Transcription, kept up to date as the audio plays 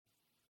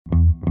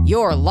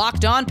Your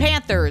Locked On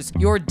Panthers,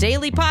 your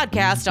daily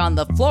podcast on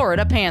the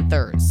Florida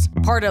Panthers.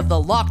 Part of the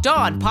Locked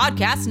On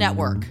Podcast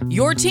Network,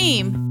 your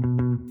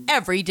team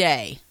every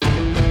day. All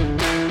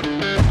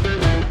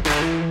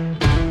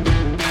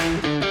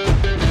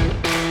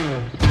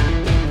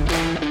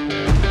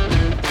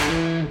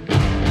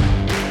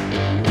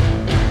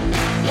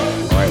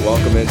right,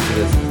 welcome into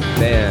this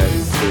fan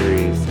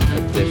series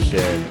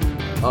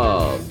edition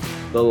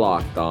of the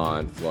Locked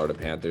On Florida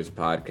Panthers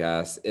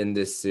podcast. In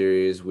this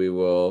series, we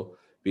will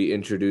be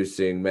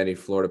introducing many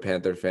Florida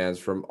Panther fans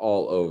from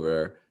all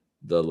over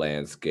the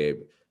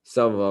landscape.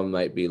 Some of them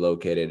might be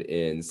located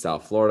in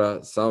South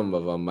Florida. Some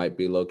of them might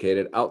be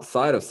located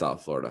outside of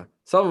South Florida.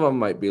 Some of them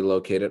might be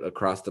located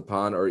across the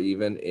pond or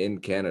even in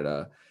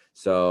Canada.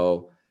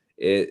 So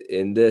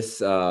in this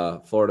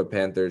Florida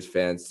Panthers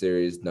fan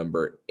series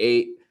number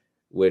 8,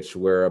 which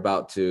we're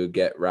about to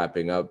get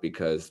wrapping up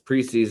because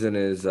preseason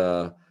is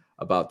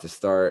about to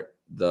start.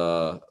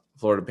 The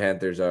Florida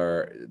Panthers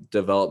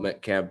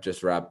development camp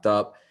just wrapped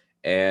up,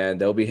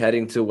 and they'll be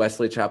heading to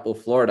Wesley Chapel,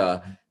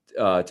 Florida,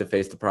 to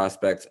face the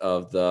prospects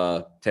of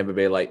the Tampa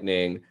Bay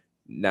Lightning,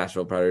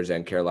 Nashville Predators,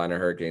 and Carolina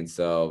Hurricanes.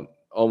 So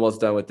almost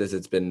done with this.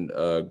 It's been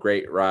a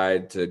great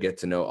ride to get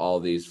to know all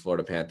these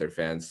Florida Panther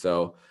fans.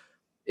 So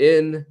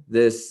in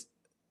this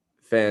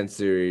fan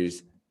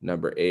series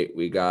number 8,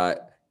 we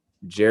got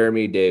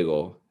Jeremy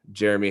Daigle.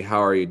 Jeremy,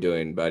 how are you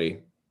doing, buddy?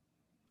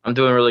 I'm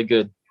doing really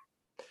good.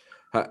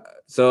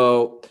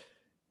 So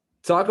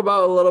talk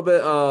about a little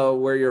bit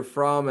where you're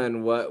from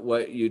and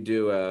what you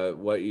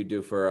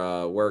do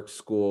for work,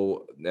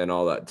 school, and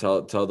all that.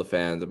 Tell the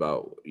fans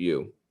about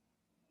you.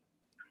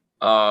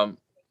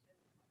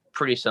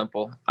 Pretty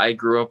simple. I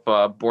grew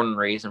up born and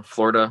raised in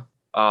Florida.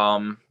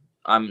 I'm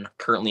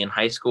currently in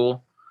high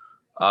school,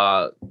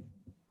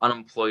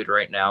 unemployed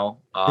right now,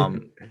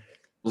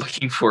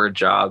 looking for a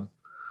job.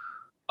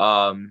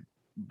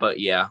 But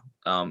yeah,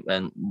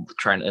 and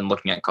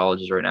looking at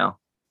colleges right now.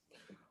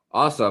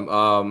 Awesome.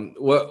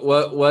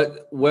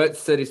 What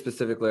city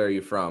specifically are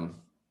you from?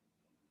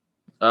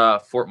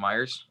 Fort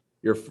Myers.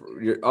 You're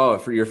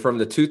from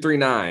the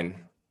 239.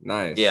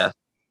 Nice. Yeah.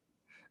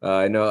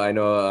 I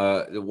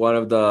know. One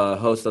of the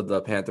hosts of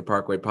the Panther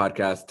Parkway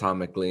podcast, Tom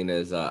McLean,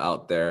 is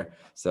out there,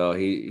 so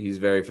he's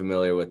very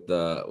familiar with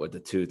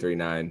the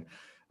 239.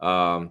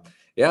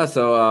 Yeah.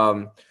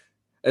 So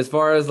as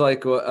far as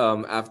like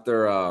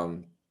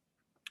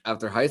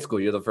after high school,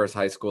 you're the first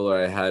high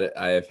schooler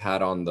I've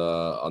had on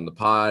the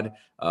pod.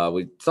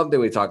 Something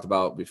we talked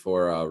about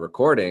before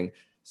recording.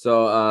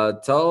 So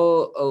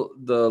tell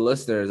the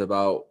listeners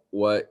about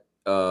what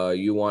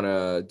you want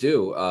to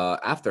do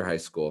after high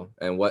school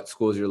and what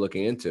schools you're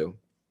looking into.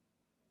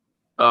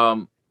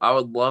 I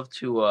would love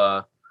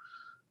to.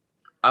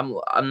 I'm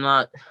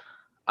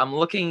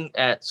looking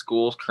at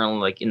schools currently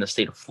like in the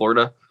state of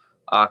Florida.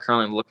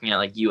 Currently looking at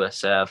like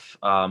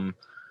USF,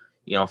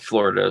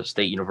 Florida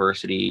State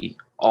University,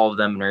 all of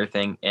them and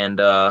everything. And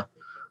I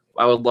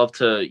would love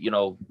to,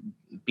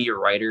 be a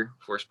writer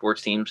for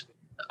sports teams.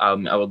 I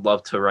would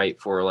love to write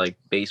for like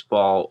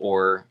baseball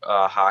or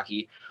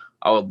hockey.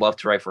 I would love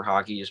to write for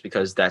hockey just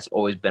because that's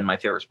always been my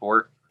favorite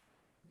sport.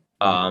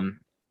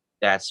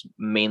 That's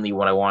mainly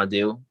what I want to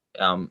do,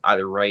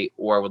 either write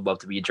or I would love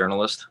to be a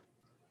journalist.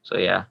 So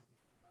yeah,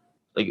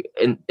 like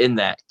in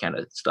that kind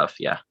of stuff.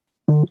 Yeah.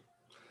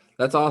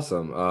 That's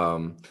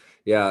awesome.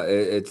 Yeah,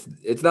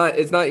 it's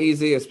not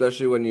easy,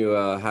 especially when you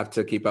have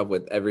to keep up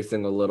with every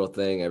single little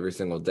thing every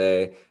single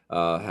day,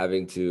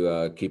 having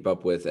to keep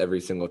up with every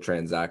single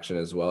transaction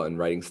as well, and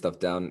writing stuff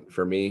down.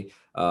 For me,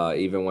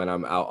 even when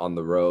I'm out on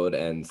the road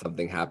and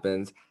something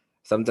happens,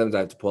 sometimes I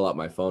have to pull out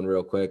my phone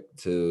real quick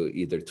to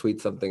either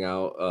tweet something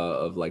out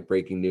of like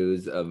breaking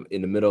news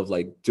in the middle of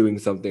like doing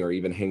something or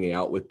even hanging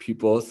out with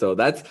people. So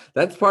that's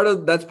part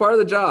of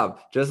the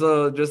job. Just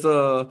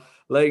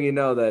letting you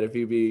know that if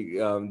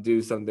you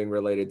do something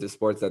related to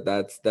sports,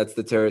 that's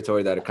the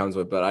territory that it comes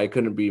with. But I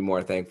couldn't be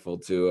more thankful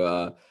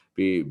to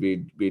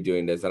be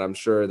doing this, and I'm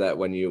sure that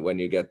when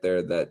you get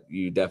there, that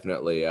you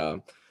definitely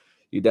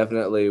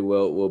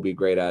will be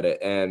great at it.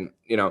 And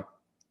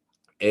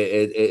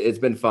it's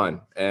been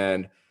fun.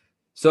 And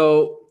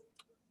so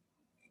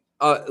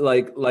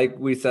like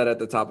we said at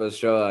the top of the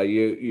show,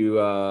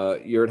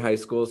 you're in high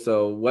school.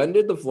 So when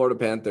did the Florida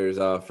Panthers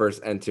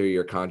first enter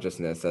your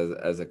consciousness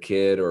as a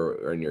kid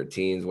or in your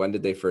teens? When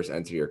did they first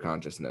enter your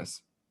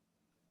consciousness?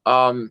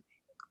 I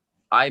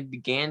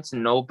began to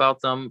know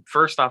about them.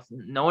 First off,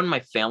 no one in my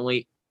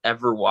family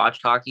ever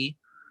watched hockey.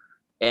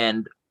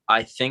 And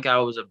I think I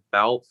was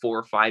about 4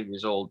 or 5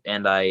 years old.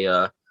 And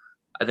I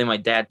think my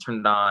dad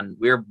turned on,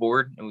 we were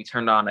bored and we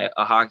turned on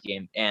a hockey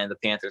game and the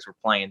Panthers were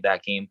playing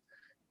that game.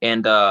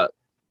 And I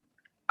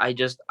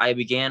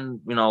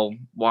began,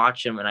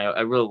 watch them, and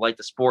I really liked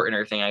the sport and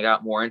everything. I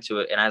got more into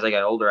it. And as I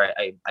got older,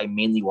 I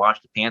mainly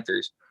watched the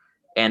Panthers.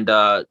 And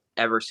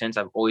ever since,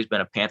 I've always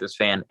been a Panthers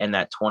fan. And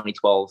that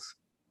 2012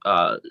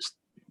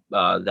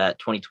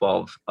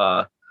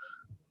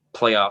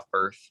 playoff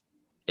berth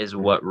is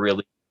what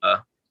really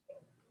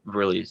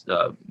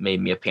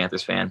made me a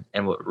Panthers fan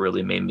and what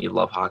really made me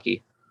love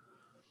hockey.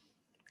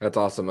 That's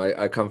awesome.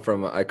 I come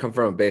from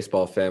a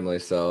baseball family,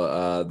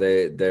 so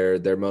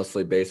they're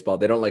mostly baseball.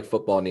 They don't like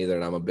football neither,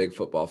 and I'm a big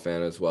football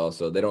fan as well.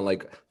 So they don't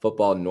like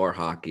football nor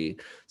hockey.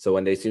 So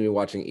when they see me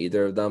watching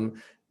either of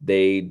them,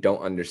 they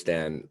don't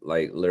understand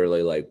like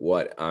literally like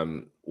what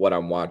I'm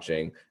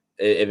watching.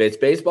 If it's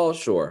baseball,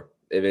 sure.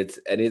 If it's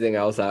anything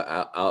else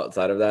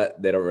outside of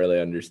that, they don't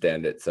really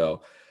understand it.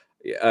 So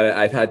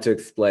I've had to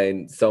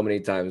explain so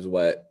many times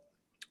what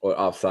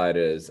offside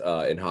is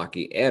in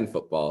hockey and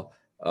football.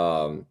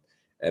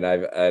 And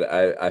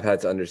I've had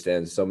to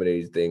understand so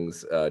many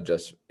things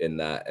just in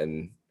that,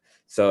 and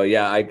so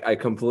yeah, I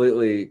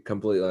completely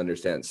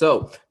understand.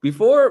 So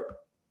before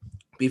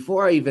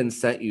I even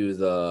sent you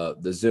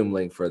the Zoom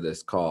link for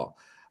this call,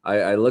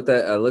 I looked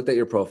at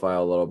your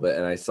profile a little bit,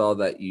 and I saw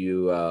that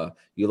you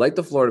like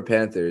the Florida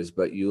Panthers,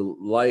 but you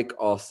like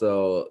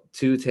also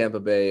two Tampa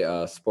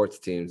Bay sports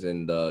teams,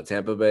 in the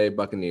Tampa Bay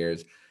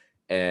Buccaneers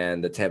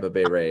and the Tampa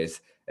Bay Rays.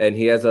 And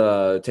he has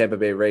a Tampa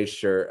Bay Rays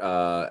shirt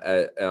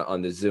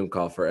on the Zoom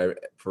call for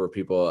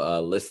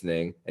people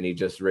listening, and he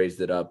just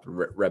raised it up,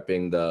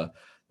 repping the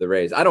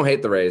Rays. I don't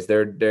hate the Rays.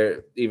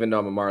 They're even though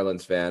I'm a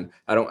Marlins fan,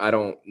 I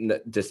don't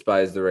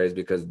despise the Rays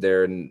because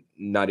they're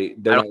not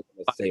in the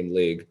same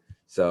league.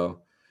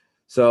 So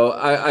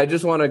I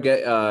just want to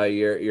get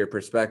your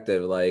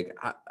perspective. Like,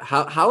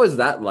 how is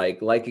that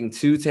like, liking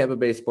two Tampa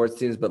Bay sports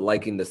teams but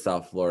liking the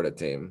South Florida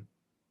team?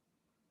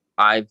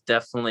 I've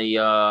definitely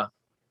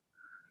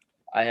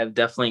I have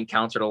definitely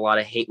encountered a lot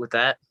of hate with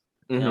that.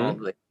 You know,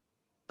 like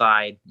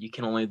side, you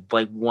can only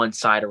like one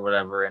side or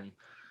whatever, and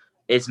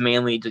it's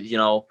mainly, you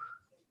know,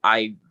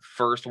 I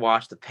first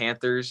watched the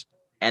Panthers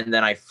and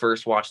then I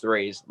first watched the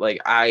Rays. Like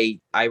I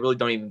really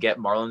don't even get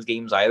Marlins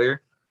games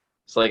either.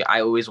 So like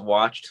I always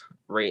watched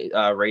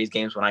Rays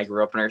games when I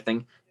grew up and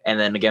everything, and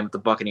then again with the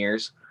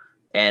Buccaneers,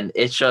 and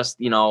it's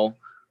just, you know,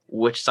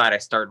 which side I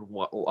started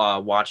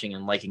watching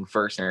and liking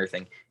first and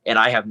everything. And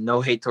I have no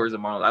hate towards the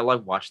Marlins. I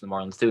love watching the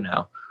Marlins too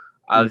now.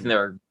 I think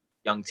they're a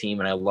young team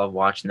and I love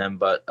watching them.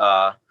 But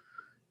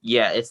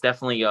yeah, it's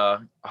definitely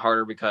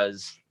harder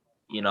because,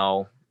 you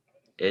know,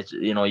 it's,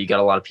 you know, you got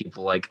a lot of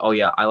people like, oh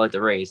yeah, I like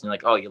the Rays. And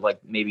like, oh, you like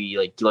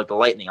the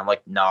Lightning. I'm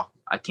like, no,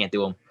 I can't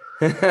do them.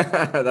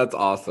 That's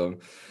awesome.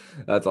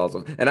 That's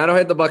awesome. And I don't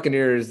hate the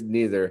Buccaneers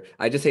neither.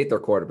 I just hate their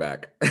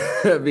quarterback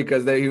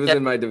because he was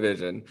in my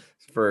division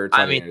for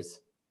 10 years.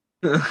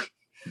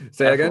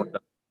 Say that again?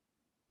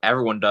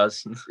 Everyone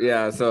does.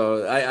 Yeah,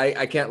 so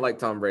I can't like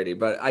Tom Brady,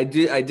 but I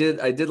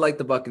did like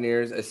the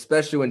Buccaneers,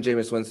 especially when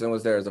Jameis Winston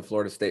was there. As a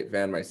Florida State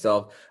fan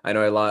myself, I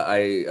know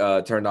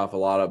I turned off a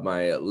lot of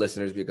my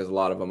listeners because a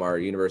lot of them are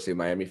University of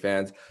Miami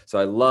fans. So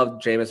I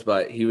loved Jameis,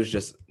 but he was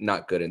just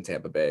not good in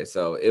Tampa Bay.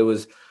 So it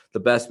was the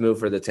best move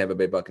for the Tampa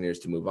Bay Buccaneers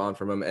to move on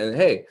from him. And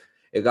hey,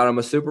 it got him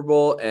a Super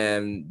Bowl,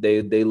 and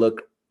they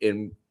look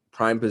in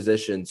prime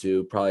position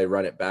to probably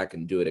run it back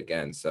and do it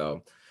again.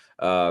 So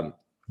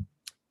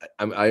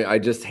I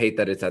just hate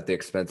that it's at the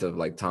expense of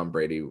like Tom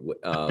Brady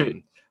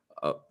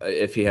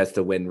if he has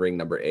to win ring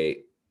number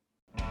 8.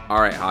 All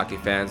right, hockey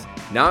fans.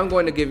 Now I'm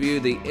going to give you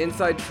the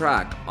inside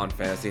track on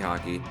fantasy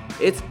hockey.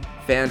 It's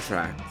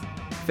Fantrax.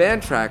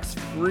 Fantrax's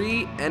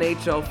free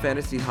NHL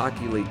Fantasy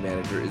Hockey League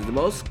Manager is the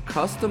most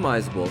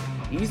customizable,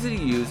 easy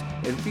to use,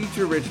 and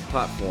feature-rich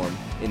platform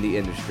in the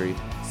industry.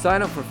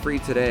 Sign up for free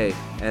today,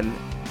 and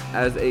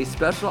as a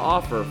special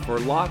offer for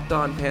Locked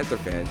On Panther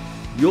fans,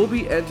 you'll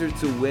be entered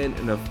to win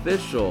an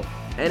official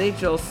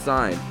NHL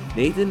signed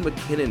Nathan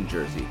MacKinnon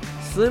jersey.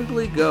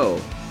 Simply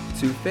go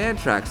to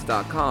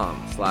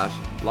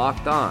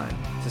fantrax.com/lockedon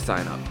to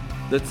sign up.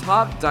 The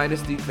top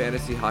dynasty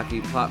fantasy hockey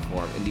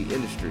platform in the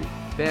industry,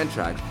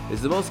 Fantrax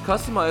is the most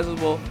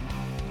customizable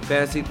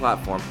fantasy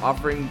platform,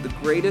 offering the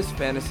greatest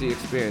fantasy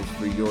experience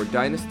for your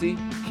dynasty,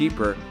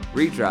 keeper,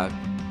 redraft,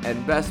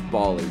 and best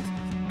ball leagues.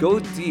 Go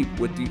deep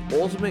with the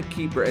ultimate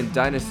keeper and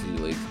dynasty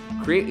leagues.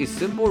 Create a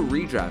simple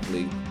redraft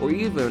league or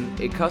even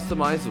a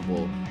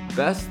customizable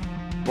best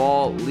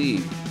ball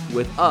league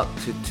with up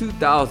to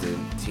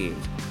 2,000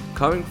 teams.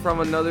 Coming from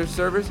another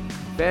service,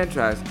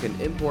 Fantrax can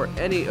import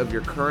any of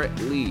your current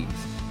leagues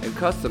and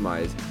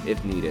customize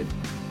if needed.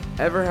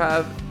 Ever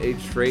have a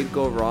trade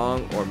go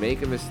wrong or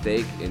make a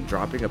mistake in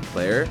dropping a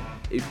player?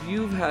 If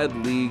you've had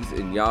leagues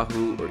in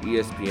Yahoo or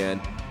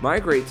ESPN,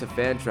 migrate to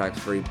Fantrax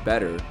for a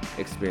better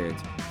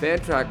experience.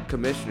 Fantrax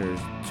Commissioner's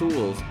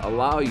tools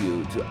allow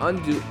you to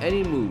undo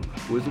any move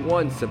with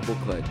one simple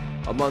click.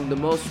 Among the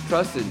most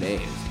trusted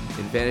names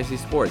in fantasy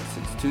sports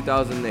since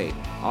 2008,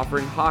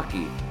 offering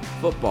hockey,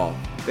 football,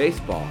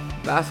 baseball,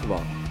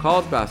 basketball,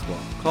 college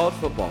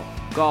football,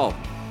 golf,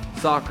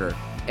 soccer,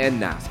 and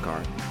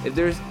NASCAR. If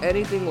there's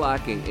anything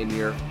lacking in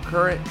your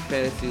current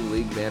fantasy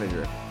league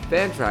manager,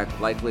 Fantrax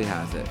likely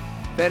has it.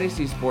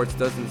 Fantasy sports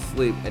doesn't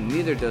sleep, and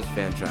neither does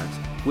Fantrax,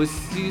 with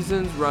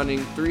seasons running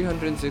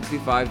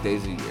 365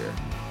 days a year.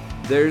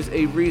 There's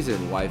a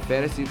reason why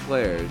fantasy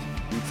players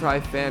who try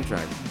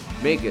Fantrax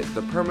make it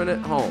the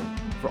permanent home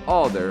for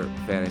all their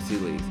fantasy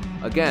leagues.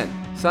 Again,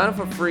 sign up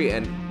for free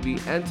and be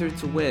entered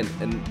to win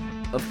an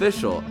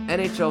official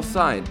NHL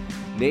signed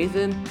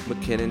Nathan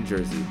MacKinnon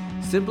jersey.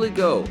 Simply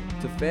go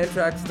to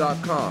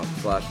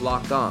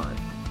fantrax.com/lockedon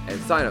and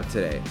sign up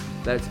today.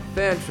 That's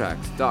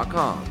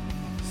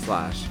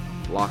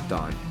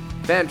fantrax.com/lockedon.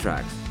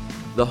 Fantrax,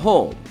 the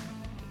home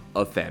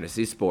of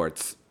fantasy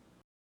sports.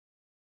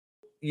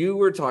 You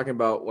were talking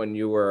about when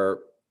you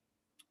were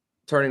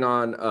turning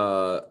on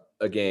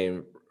a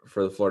game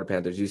for the Florida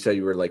Panthers. You said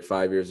you were like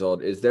 5 years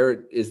old. Is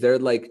there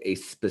like a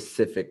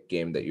specific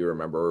game that you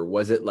remember, or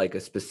was it like a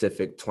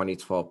specific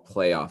 2012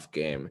 playoff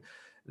game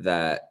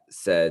that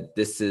said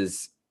this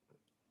is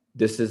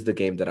the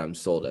game that I'm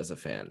sold as a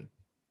fan?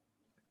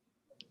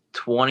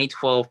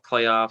 2012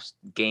 playoffs,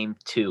 game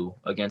 2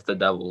 against the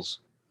Devils.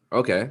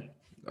 Okay.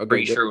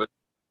 Pretty sure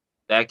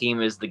that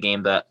game is the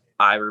game that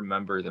I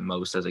remember the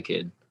most as a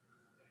kid.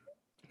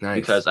 Nice.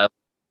 Because I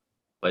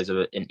plays of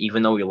it, and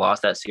even though we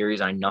lost that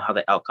series, I know how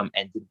the outcome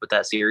ended with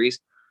that series.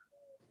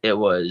 That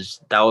was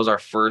our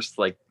first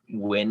like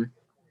win,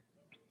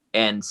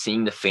 and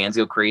seeing the fans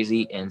go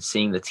crazy and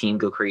seeing the team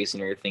go crazy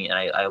and everything. And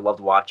I loved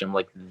watching. I'm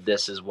like,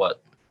 this is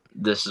what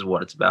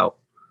it's about,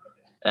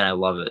 and I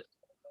love it.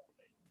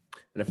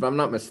 And if I'm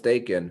not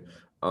mistaken,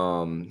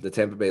 the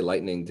Tampa Bay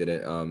Lightning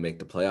didn't make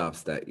the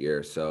playoffs that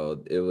year,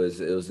 so it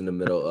was in the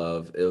middle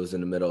of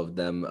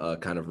them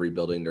kind of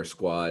rebuilding their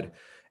squad,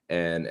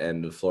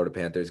 and the Florida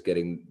Panthers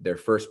getting their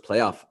first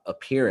playoff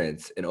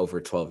appearance in over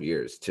 12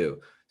 years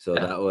too. So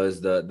yeah. that was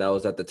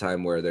at the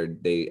time where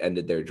they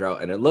ended their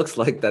drought, and it looks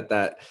like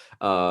that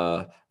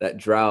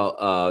drought,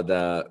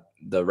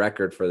 the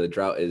record for the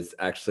drought is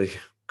actually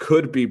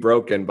could be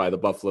broken by the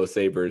Buffalo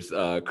Sabres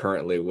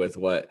currently with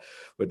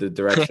the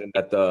direction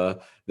that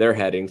they're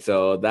heading.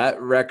 So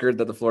that record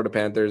that the Florida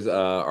Panthers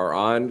are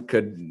on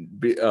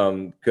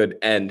could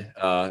end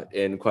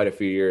in quite a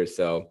few years.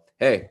 So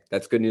hey,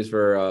 that's good news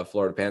for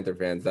Florida Panther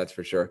fans, that's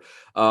for sure.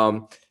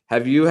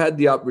 Have you had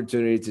the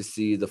opportunity to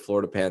see the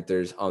Florida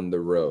Panthers on the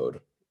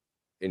road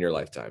in your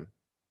lifetime?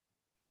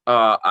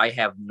 I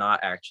have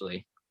not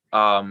actually.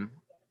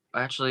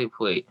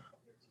 Wait.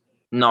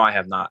 No, I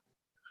have not.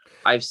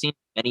 I've seen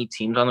many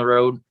teams on the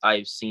road.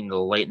 I've seen the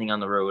Lightning on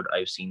the road.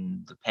 I've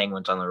seen the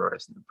Penguins on the road.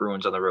 I've seen the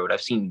Bruins on the road.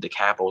 I've seen the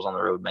Capitals on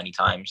the road many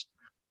times,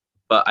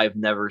 but I've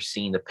never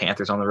seen the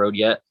Panthers on the road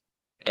yet.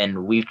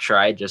 And we've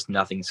tried, just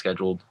nothing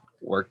scheduled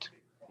worked.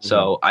 Mm-hmm.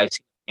 So I've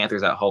seen the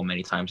Panthers at home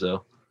many times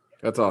though.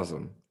 That's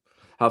awesome.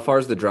 How far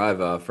is the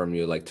drive from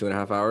you? Like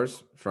 2.5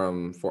 hours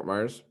from Fort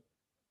Myers?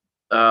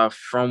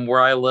 From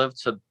where I live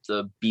to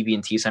the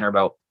BB&T Center,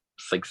 about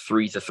like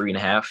 3 to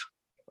 3.5.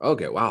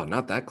 Okay, wow,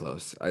 not that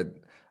close. I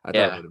thought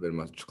it would have been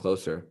much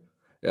closer.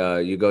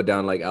 You go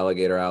down like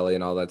Alligator Alley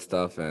and all that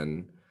stuff,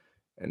 and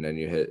then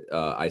you hit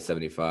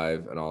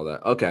I-75 and all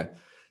that. Okay,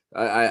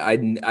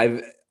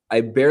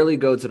 I barely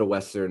go to the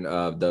western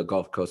the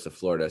Gulf Coast of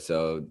Florida,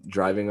 so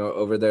driving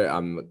over there,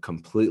 I'm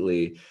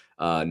completely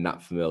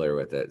not familiar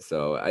with it.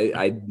 So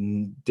I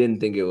didn't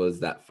think it was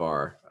that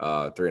far.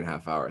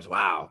 3.5 hours.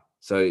 Wow.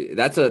 So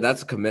that's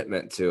a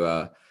commitment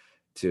to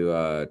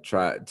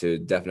try to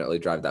definitely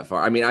drive that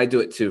far. I mean, I do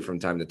it too from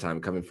time to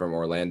time. Coming from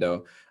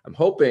Orlando, I'm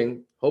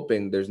hoping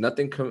there's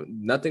nothing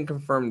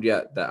confirmed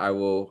yet that I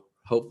will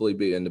hopefully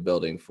be in the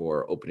building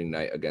for opening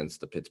night against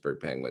the Pittsburgh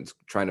Penguins,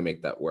 trying to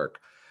make that work.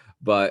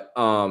 But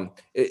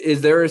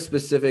is there a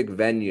specific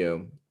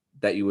venue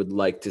that you would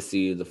like to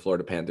see the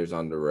Florida Panthers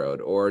on the road,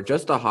 or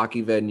just a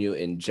hockey venue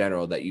in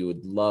general that you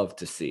would love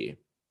to see?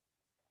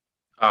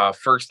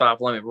 First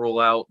off, let me rule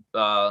out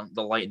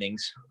the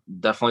Lightnings.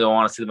 Definitely don't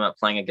want to see them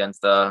playing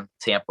against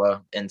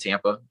Tampa in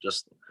Tampa.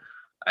 Just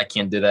I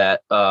can't do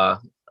that. I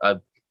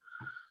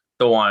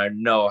don't want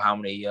to know how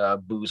many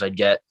boos I'd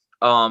get.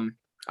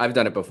 I've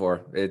done it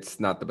before. It's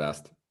not the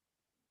best.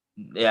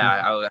 Yeah,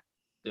 I would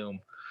assume.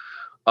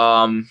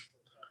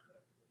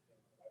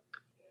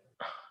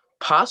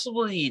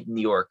 Possibly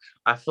New York.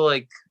 I feel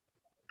like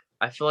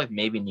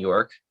maybe New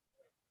York.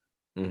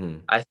 Mm-hmm.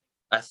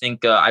 I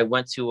think I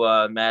went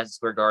to Madison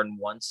Square Garden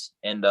once,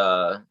 and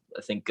I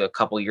think a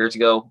couple of years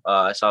ago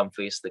I saw them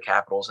face the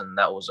Capitals, and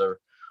I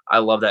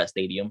love that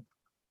stadium.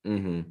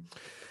 Mm-hmm.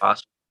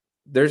 Awesome.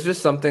 There's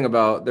just something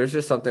about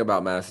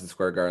Madison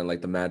Square Garden,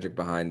 like the magic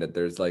behind it.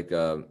 There's like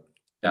an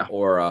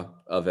aura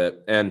of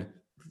it, and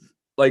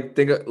like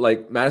think of,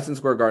 like Madison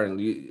Square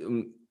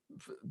Garden.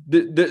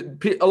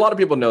 A lot of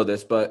people know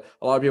this, but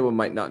a lot of people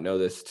might not know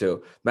this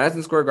too.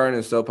 Madison Square Garden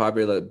is so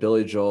popular that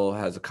Billy Joel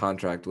has a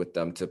contract with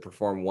them to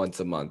perform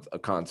a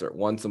concert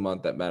once a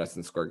month at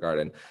Madison Square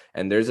Garden.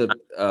 And there's a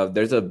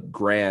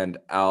grand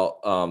out,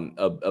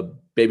 a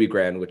baby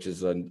grand, which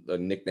is a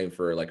nickname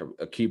for like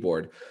a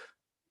keyboard,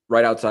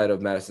 right outside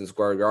of Madison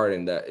Square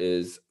Garden. That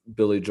is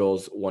Billy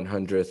Joel's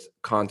 100th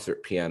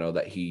concert piano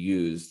that he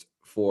used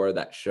for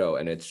that show,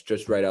 and it's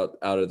just right out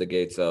of the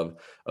gates of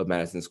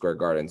Madison Square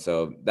Garden.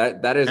 So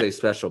that is a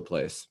special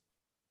place.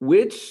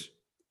 Which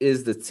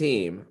is the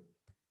team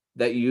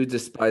that you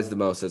despise the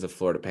most as a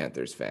Florida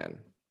Panthers fan?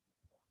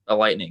 The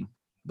Lightning.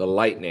 The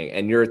Lightning,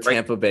 and you're a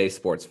Tampa Bay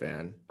sports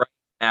fan. Right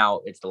now,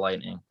 it's the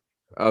Lightning.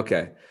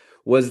 Okay.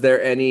 Was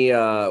there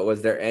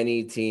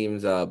any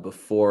teams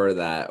before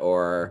that,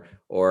 or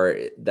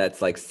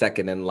that's like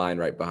second in line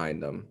right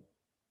behind them?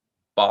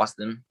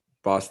 Boston.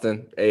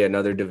 Boston,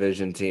 another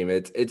division team.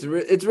 It's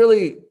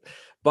really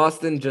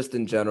Boston just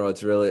in general.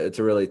 It's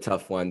a really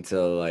tough one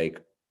to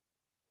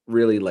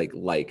really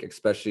like,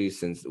 especially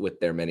since with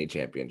their many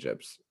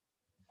championships.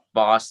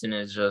 Boston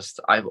is just,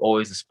 I've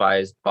always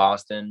despised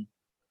Boston,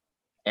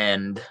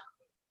 and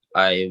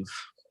I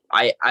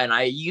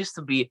used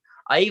to be,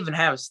 I even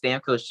have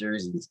Stamkos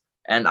jerseys,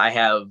 and I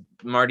have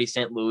Marty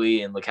St.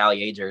 Louis and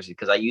LeCallier jersey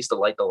because I used to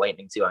like the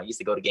Lightning too. I used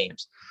to go to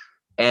games,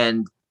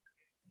 and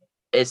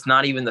it's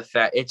not even the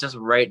fact. It's just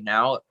right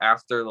now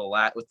after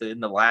within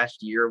the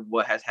last year,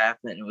 what has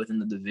happened within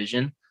the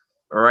division.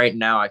 Right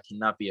now, I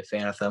cannot be a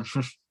fan of them.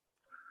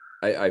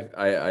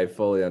 I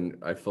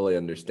fully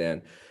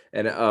understand,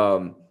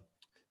 and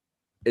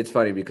it's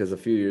funny because a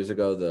few years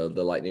ago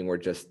the Lightning were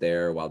just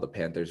there while the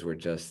Panthers were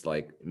just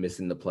like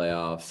missing the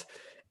playoffs.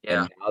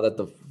 Yeah. And now that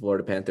the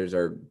Florida Panthers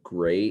are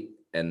great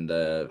and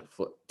the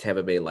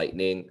Tampa Bay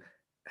Lightning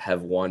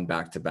have won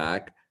back to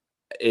back,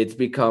 it's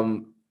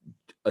become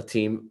a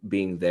team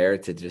being there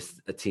to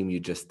just a team you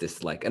just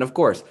dislike. And of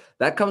course,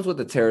 that comes with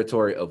the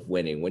territory of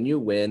winning. When you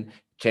win,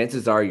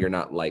 chances are you're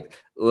not liked.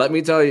 Let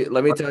me tell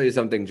you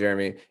something,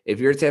 Jeremy. If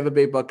your Tampa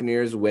Bay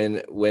Buccaneers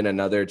win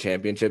another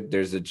championship,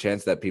 there's a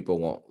chance that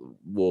people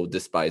will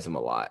despise them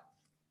a lot.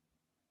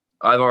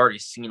 I've already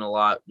seen a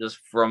lot just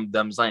from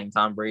them signing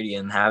Tom Brady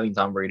and having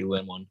Tom Brady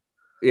win one.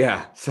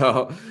 Yeah,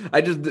 so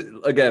I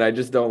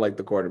just don't like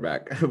the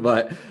quarterback.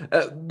 But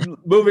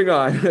moving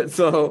on.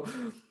 So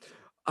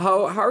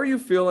how are you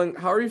feeling?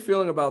 How are you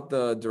feeling about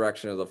the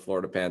direction of the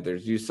Florida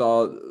Panthers? You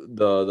saw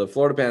the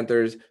Florida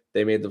Panthers.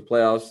 They made the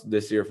playoffs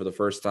this year for the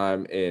first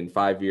time in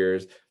 5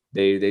 years.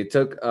 They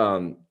took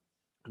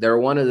they're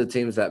one of the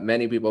teams that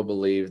many people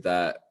believe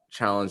that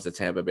challenged the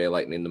Tampa Bay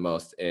Lightning the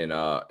most in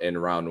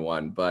round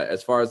one. But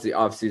as far as the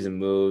offseason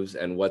moves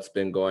and what's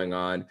been going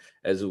on,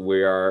 as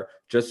we are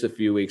just a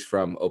few weeks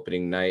from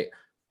opening night,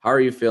 how are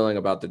you feeling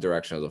about the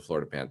direction of the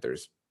Florida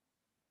Panthers?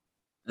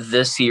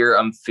 This year,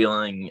 I'm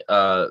feeling.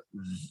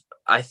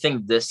 I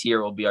think this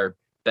year will be our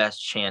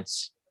best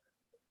chance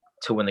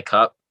to win the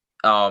cup.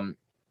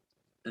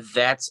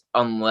 That's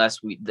unless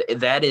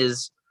that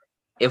is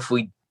if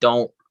we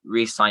don't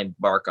re-sign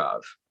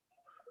Barkov.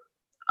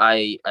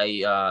 I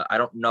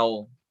don't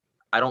know.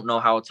 I don't know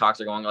how talks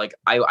are going. Like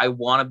I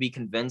want to be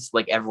convinced,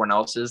 like everyone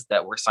else is,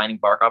 that we're signing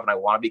Barkov, and I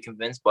want to be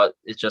convinced, but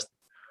it's just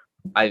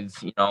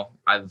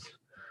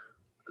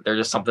there's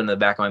just something in the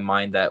back of my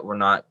mind that we're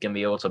not going to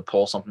be able to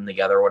pull something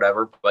together or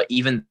whatever. But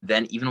even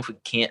then, even if we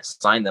can't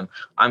sign them,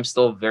 I'm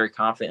still very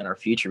confident in our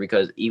future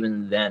because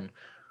even then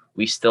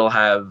we still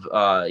have,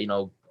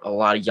 a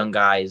lot of young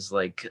guys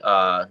like,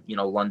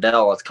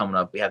 Lundell that's coming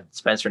up. We have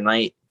Spencer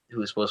Knight,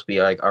 who is supposed to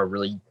be like our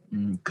really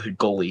good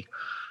goalie.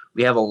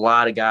 We have a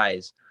lot of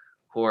guys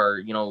who are,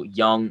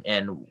 young,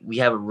 and we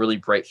have a really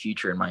bright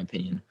future in my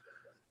opinion.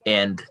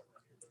 And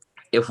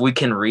if we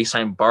can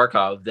re-sign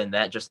Barkov, then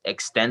that just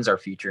extends our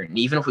future. And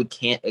even if we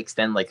can't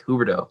extend like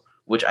Huberdeau,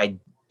 which I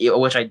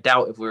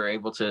doubt if we were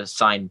able to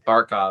sign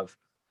Barkov,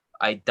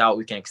 I doubt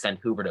we can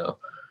extend Huberdeau.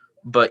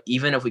 But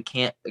even if we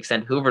can't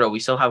extend Huberdeau, we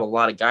still have a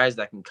lot of guys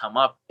that can come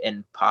up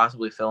and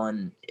possibly fill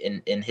in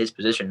his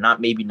position.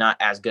 Maybe not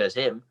as good as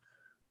him,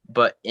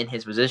 but in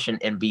his position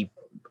and be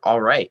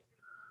all right.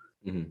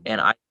 Mm-hmm. And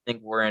I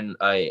think we're in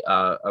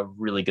a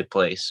really good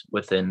place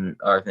within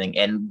our thing.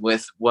 And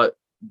with what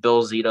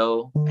Bill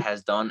Zito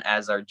has done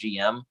as our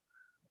GM,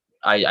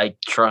 I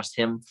trust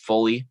him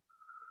fully,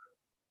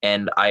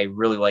 and I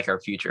really like our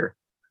future.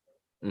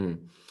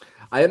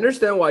 I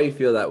understand why you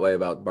feel that way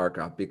about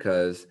Barkov,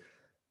 because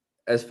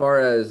as far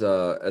as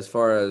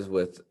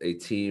with a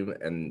team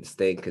and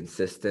staying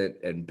consistent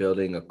and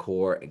building a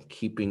core and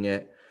keeping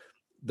it,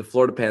 the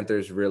Florida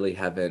Panthers really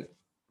haven't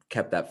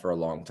kept that for a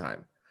long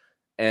time.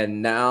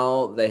 And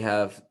now they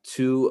have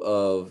two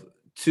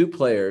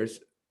players,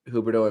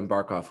 Huberdeau and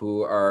Barkov,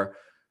 who are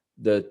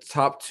the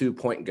top 2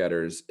 point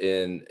getters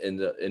in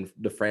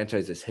the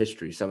franchise's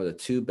history, some of the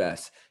 2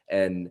 best.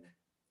 And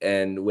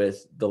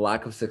with the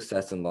lack of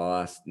success in the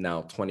last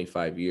now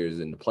 25 years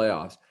in the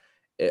playoffs,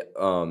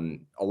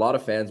 a lot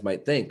of fans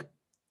might think,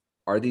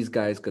 are these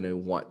guys going to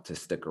want to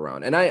stick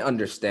around? And I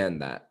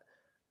understand that.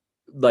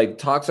 Like,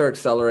 talks are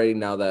accelerating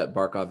now that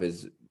Barkov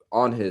is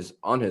on his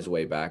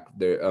way back.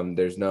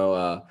 There's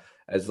no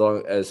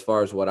as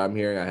far as what I'm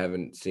hearing, I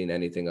haven't seen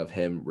anything of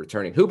him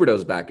returning.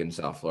 Huberdeau's back in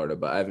South Florida,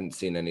 but I haven't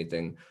seen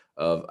anything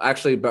of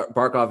actually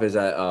Barkov is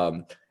at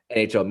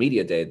NHL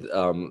Media Day.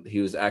 He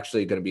was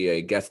actually going to be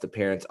a guest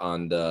appearance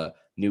on the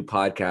new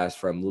podcast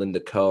from Linda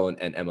Cohn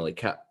and Emily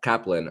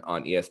Kaplan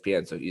on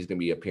ESPN. So he's going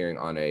to be appearing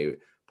on a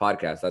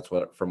podcast. That's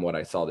from what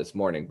I saw this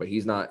morning, but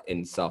he's not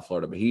in South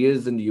Florida, but he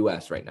is in the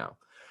US right now.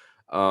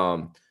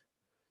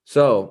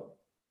 So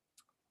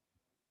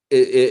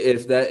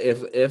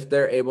if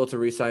they're able to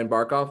re-sign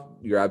Barkov,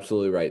 you're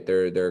absolutely right.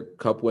 Their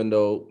cup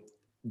window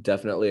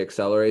definitely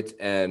accelerates.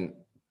 And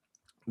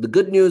the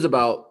good news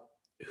about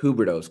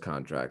Huberdeau's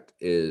contract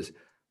is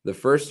the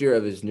first year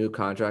of his new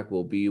contract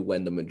will be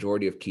when the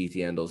majority of Keith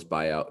Yandel's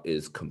buyout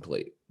is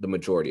complete. The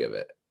majority of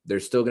it.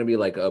 There's still going to be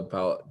like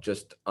about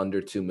just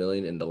under 2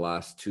 million in the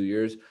last 2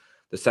 years.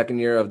 The second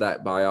year of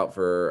that buyout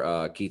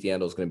for Keith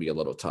Yandle is going to be a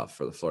little tough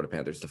for the Florida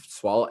Panthers to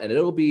swallow, and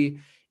it'll be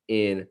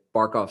in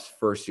Barkov's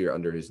first year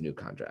under his new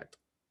contract.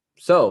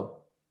 So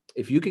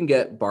if you can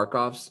get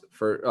Barkov's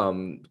for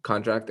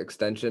contract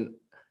extension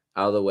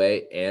out of the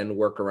way and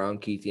work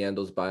around Keith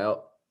Yandle's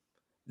buyout,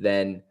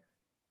 then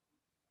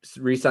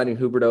re-signing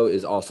Huberdeau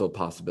is also a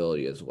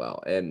possibility as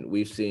well. And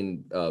we've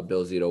seen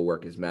Bill Zito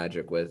work his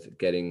magic with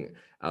getting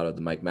out of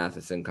the Mike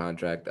Matheson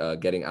contract,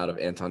 getting out of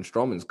Anton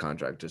Stroman's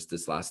contract just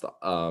this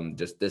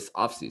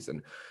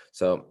offseason.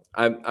 So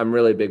I'm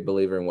really a big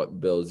believer in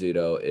what Bill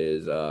Zito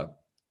is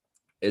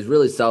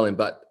really selling,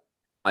 but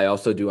I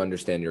also do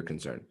understand your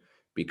concern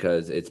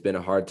because it's been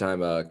a hard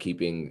time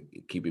keeping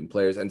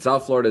players. And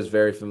South Florida is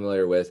very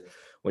familiar with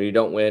when you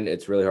don't win,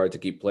 it's really hard to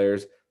keep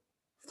players.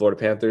 Florida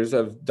Panthers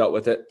have dealt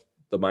with it.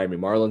 The Miami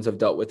Marlins have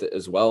dealt with it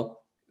as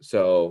well.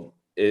 So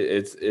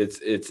it's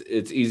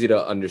easy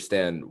to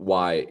understand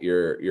why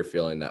you're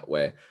feeling that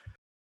way.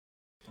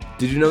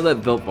 Did you know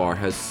that Built Bar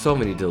has so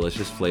many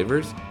delicious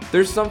flavors?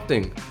 There's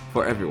something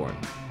for everyone.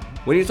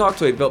 When you talk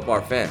to a Built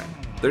Bar fan,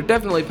 they're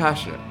definitely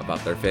passionate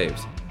about their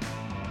faves.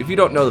 If you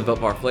don't know the Built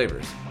Bar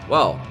flavors,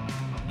 well,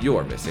 you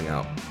are missing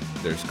out.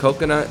 There's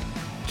coconut,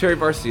 cherry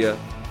barcia,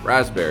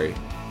 raspberry,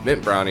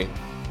 mint brownie,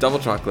 double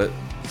chocolate,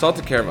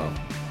 salted caramel,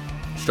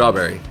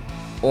 strawberry,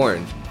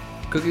 orange,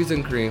 cookies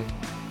and cream,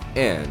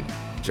 and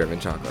German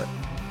chocolate.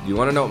 You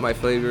want to know what my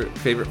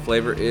favorite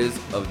flavor is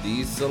of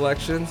these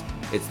selections?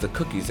 It's the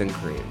cookies and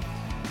cream.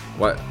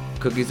 What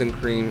cookies and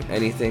cream,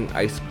 anything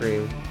ice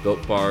cream,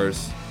 Built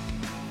Bars,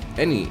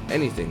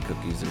 anything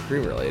cookies and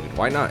cream related.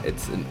 Why not?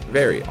 It's a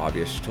very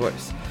obvious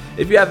choice.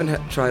 If you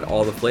haven't tried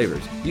all the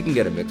flavors, you can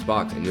get a mixed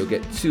box and you'll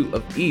get 2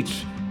 of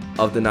each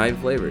of the 9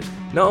 flavors.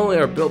 Not only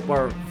are Built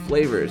Bar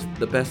flavors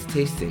the best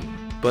tasting,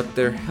 but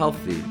they're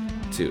healthy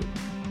too.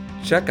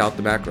 Check out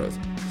the macros.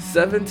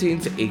 17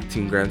 to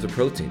 18 grams of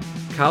protein,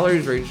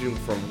 calories ranging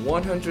from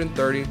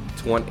 130 to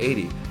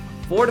 180,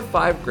 4 to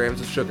 5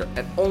 grams of sugar,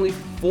 and only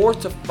 4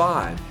 to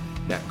 5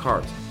 net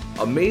carbs.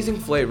 Amazing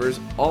flavors,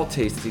 all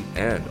tasty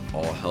and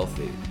all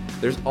healthy.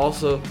 There's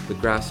also the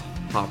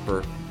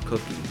grasshopper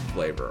cookie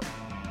flavor,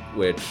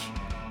 which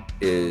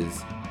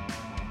is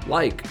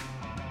like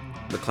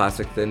the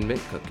classic thin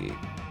mint cookie.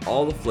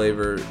 All the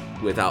flavor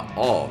without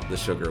all the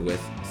sugar,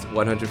 with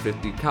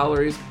 150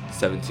 calories,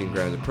 17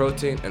 grams of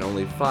protein, and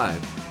only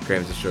 5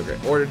 grams of sugar.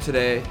 Order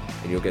today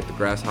and you'll get the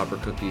grasshopper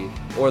cookie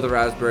or the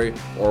raspberry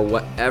or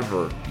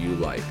whatever you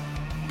like.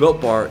 Built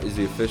Bar is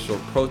the official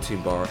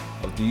protein bar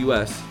of the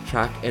U.S.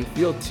 track and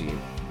field team.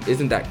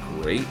 Isn't that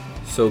great?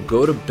 So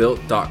go to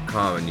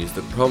built.com and use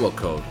the promo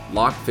code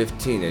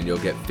LOCK15 and you'll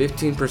get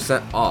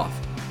 15% off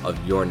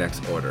of your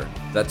next order.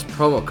 That's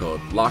promo code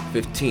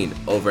LOCK15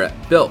 over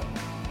at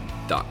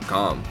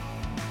built.com.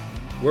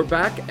 We're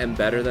back and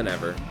better than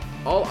ever.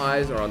 All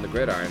eyes are on the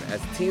gridiron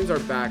as teams are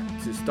back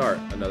to start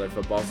another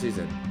football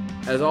season.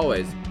 As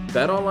always,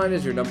 BetOnline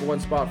is your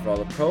 #1 spot for all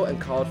the pro and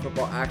college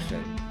football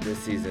action this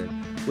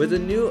season. With a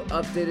new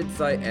updated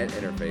site and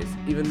interface,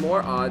 even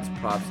more odds,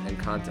 props, and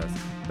contests,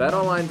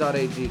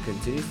 BetOnline.ag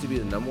continues to be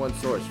the #1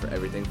 source for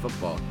everything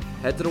football.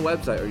 Head to the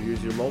website or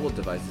use your mobile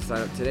device to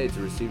sign up today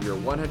to receive your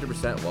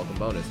 100% welcome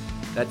bonus.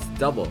 That's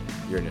double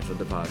your initial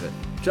deposit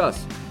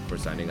just for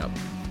signing up.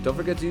 Don't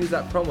forget to use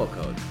that promo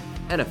code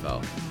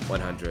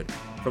NFL100.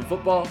 From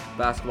football,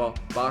 basketball,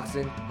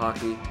 boxing,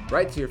 hockey,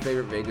 right to your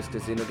favorite Vegas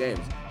casino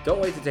games.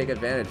 Don't wait to take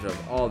advantage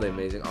of all the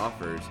amazing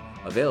offers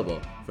available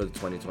for the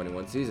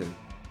 2021 season.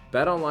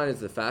 BetOnline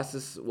is the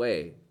fastest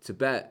way to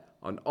bet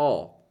on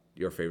all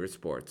your favorite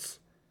sports.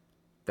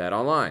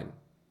 BetOnline,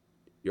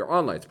 your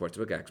online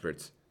sportsbook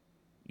experts.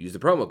 Use the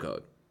promo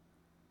code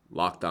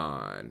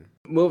LOCKEDON.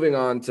 Moving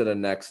on to the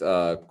next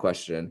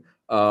question.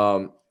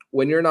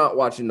 When you're not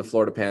watching the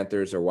Florida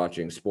Panthers or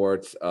watching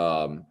sports,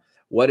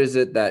 what is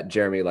it that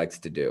Jeremy likes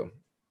to do?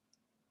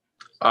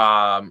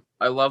 I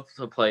love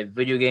to play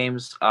video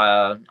games.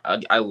 I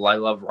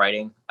love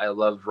writing. I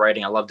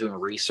love doing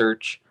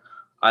research.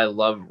 I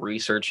love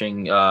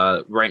researching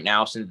right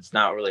now, since it's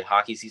not really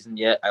hockey season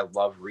yet. I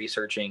love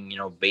researching,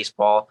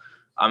 baseball.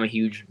 I'm a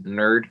huge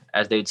nerd,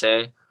 as they'd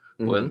say,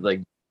 with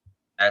like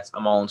stats.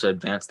 I'm all into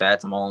advanced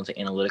stats. I'm all into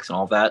analytics and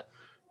all that.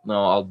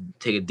 I'll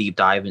take a deep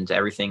dive into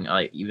everything.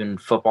 Even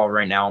football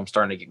right now, I'm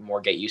starting to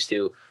get used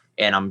to,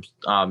 and I'm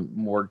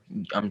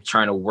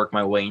trying to work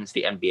my way into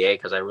the NBA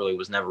because I really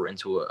was never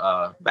into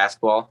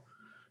basketball,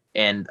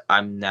 and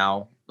I'm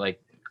now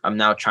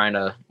trying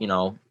to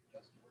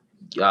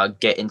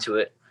get into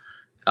it,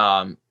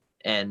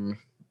 and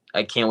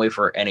I can't wait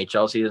for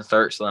NHL season to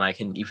start so then I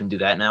can even do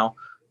that now.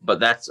 But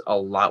that's a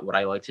lot what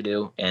I like to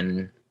do,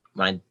 and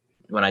when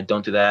I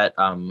don't do that,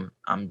 I'm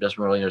just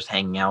really just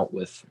hanging out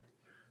with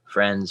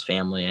friends,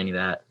 family, any of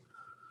that.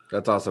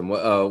 That's awesome.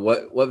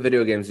 What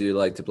video games do you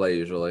like to play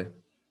usually?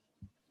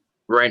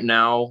 Right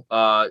now,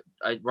 I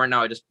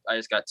just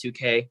got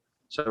 2K.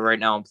 So right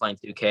now I'm playing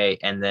 2K,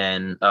 and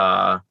then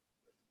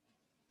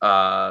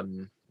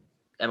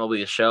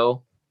MLB The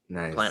Show.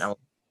 Nice.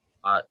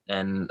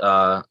 and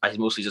I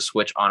mostly just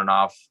switch on and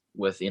off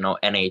with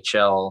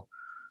NHL,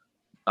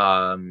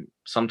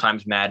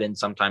 sometimes Madden,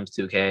 sometimes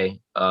 2K,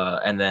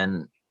 and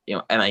then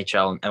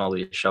NHL and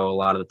MLB Show a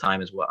lot of the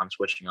time is what I'm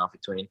switching off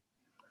between.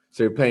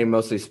 So you're playing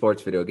mostly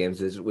sports video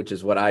games, which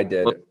is what I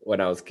did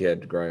when I was a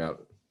kid growing up.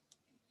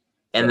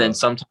 And then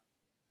sometimes,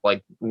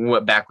 like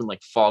back when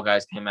like Fall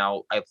Guys came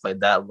out, I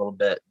played that a little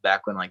bit.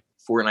 Back when like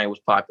Fortnite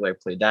was popular, I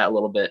played that a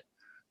little bit.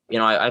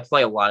 I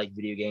play a lot of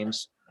video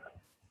games.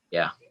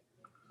 Yeah,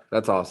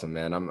 that's awesome,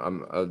 man.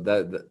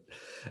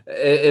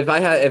 If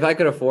I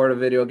could afford a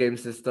video game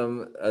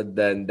system,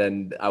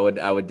 then I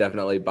would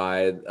definitely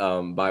buy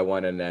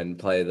one and then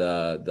play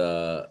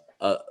the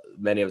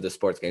many of the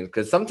sports games,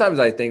 because sometimes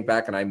I think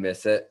back and I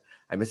miss it.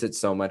 I miss it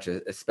so much,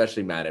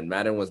 especially Madden.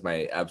 Madden was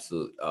my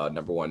absolute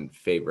number one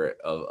favorite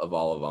of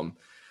all of them,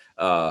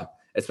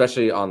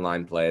 especially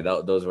online play.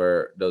 Those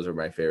were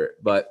my favorite.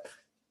 But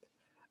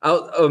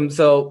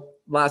so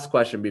last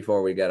question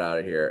before we get out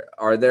of here: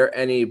 are there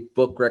any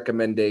book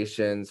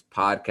recommendations,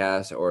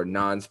 podcasts, or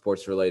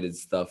non-sports related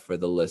stuff for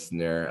the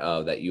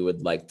listener that you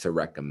would like to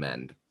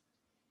recommend?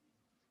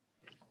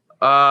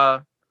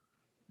 Not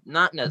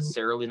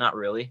necessarily, not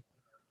really.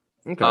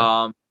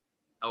 Okay.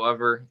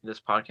 However, this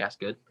podcast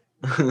good.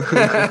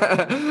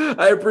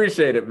 I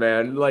appreciate it,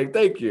 man. Like,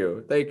 thank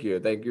you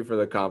for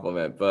the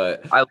compliment.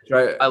 But I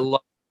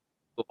love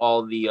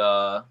all the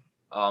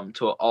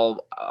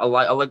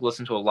I like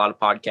listen to a lot of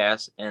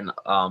podcasts, and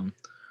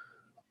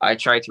I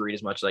try to read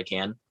as much as I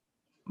can,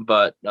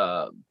 but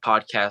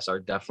podcasts are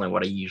definitely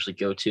what I usually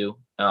go to.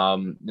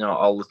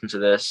 I'll listen to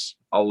this.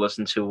 I'll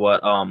listen to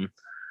what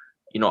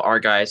our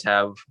guys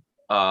have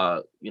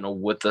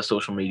with the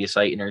social media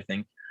site and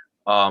everything.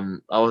 I'll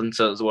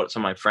listen to what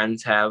some of my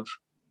friends have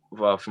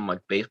from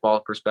like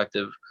baseball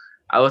perspective.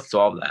 I listen to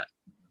all of that.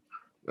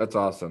 That's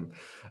awesome.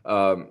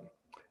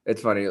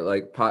 It's funny,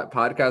 like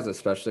podcasts,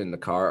 especially in the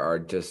car, are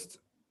just,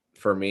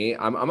 for me,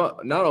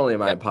 not only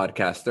am I a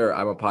podcaster,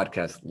 I'm a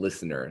podcast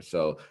listener.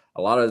 So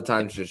a lot of the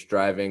times just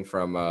driving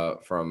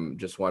from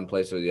just one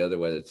place or the other,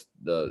 whether it's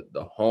the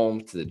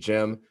home to the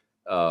gym,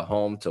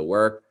 home to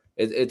work,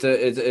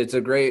 it's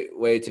a great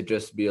way to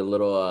just be a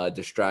little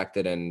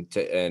distracted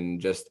and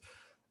just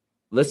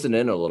listen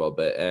in a little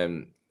bit.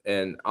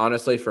 And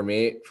honestly, for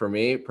me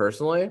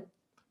personally,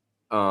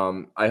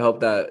 I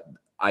hope that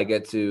I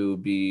get to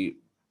be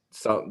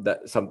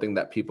something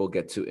that people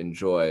get to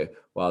enjoy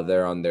while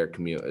they're on their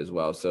commute as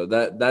well. So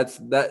that's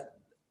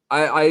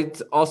I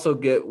also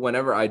get,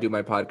 whenever I do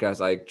my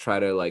podcast, I try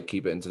to like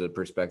keep it into the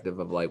perspective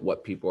of like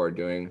what people are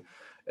doing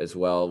as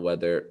well.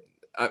 Whether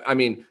I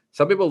mean,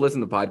 some people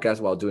listen to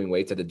podcasts while doing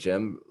weights at the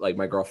gym. Like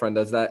my girlfriend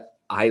does that.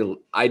 I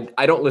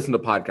don't listen to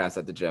podcasts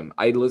at the gym.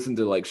 I listen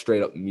to like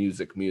straight up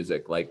music,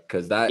 like,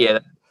 because that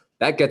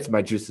gets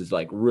my juices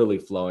like really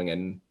flowing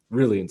and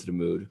really into the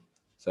mood.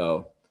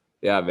 So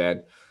yeah,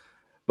 man.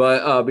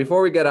 But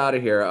before we get out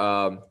of here,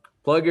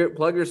 plug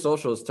your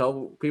socials.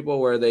 Tell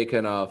people where they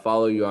can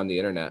follow you on the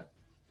internet.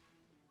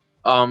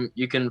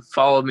 You can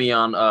follow me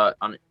on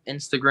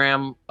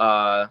Instagram.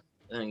 I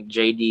think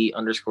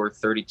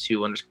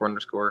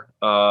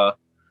JD_32__.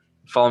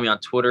 Follow me on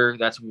Twitter.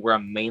 That's where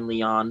I'm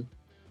mainly on.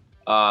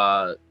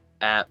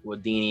 At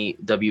Wedini,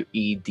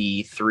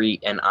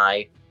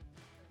 WED3NI.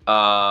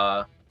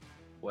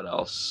 What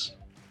else?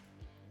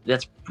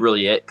 That's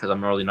really it, because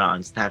I'm really not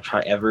on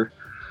Snapchat ever.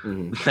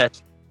 Mm-hmm.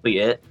 That's really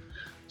it.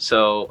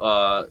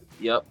 So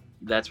yep,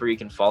 that's where you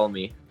can follow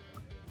me.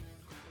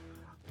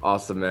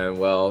 Awesome, man.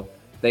 Well,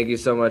 thank you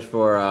so much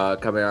for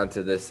coming on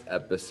to this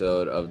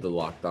episode of the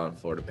Locked On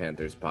Florida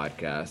Panthers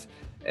podcast.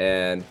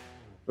 And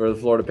for the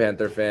Florida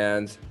Panther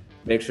fans,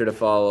 make sure to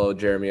follow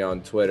Jeremy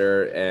on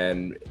Twitter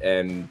and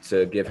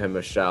to give him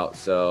a shout.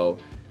 So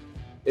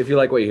if you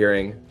like what you're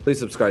hearing, please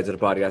subscribe to the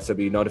podcast to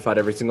be notified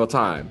every single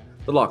time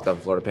the Locked On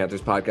Florida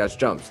Panthers podcast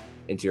jumps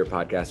into your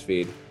podcast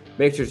feed.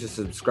 Make sure to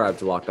subscribe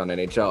to Locked On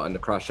NHL and the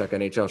Crosscheck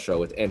NHL show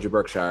with Andrew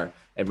Berkshire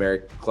and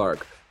Mary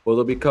Clark, where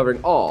they'll be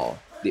covering all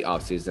the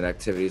offseason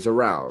activities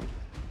around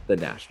the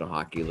National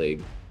Hockey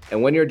League.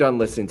 And when you're done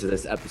listening to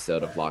this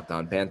episode of Locked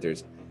On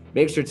Panthers,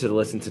 make sure to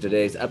listen to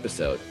today's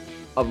episode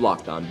of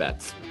Locked On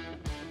Bets.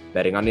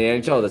 Betting on the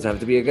NHL doesn't have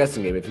to be a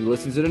guessing game if you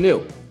listen to the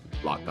new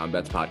Locked On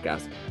Bets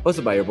podcast,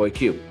 hosted by your boy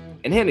Q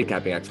and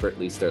handicapping expert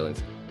Lee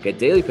Sterlings. Get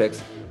daily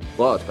picks,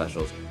 blowout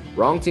specials,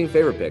 wrong team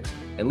favorite picks,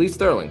 and Lee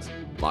Sterlings'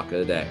 Lock of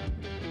the Day.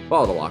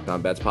 Follow the Locked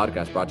On Bets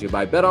podcast, brought to you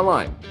by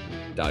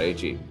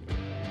BetOnline.ag,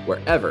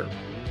 wherever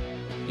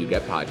you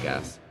get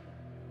podcasts.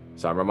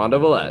 So I'm Armando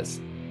Velez,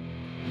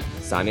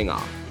 signing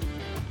off.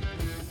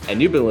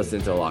 And you've been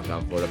listening to the Locked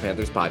On Florida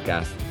Panthers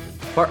podcast,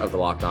 part of the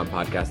Locked On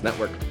Podcast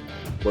Network.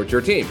 We're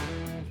your team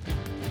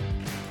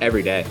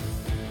every day.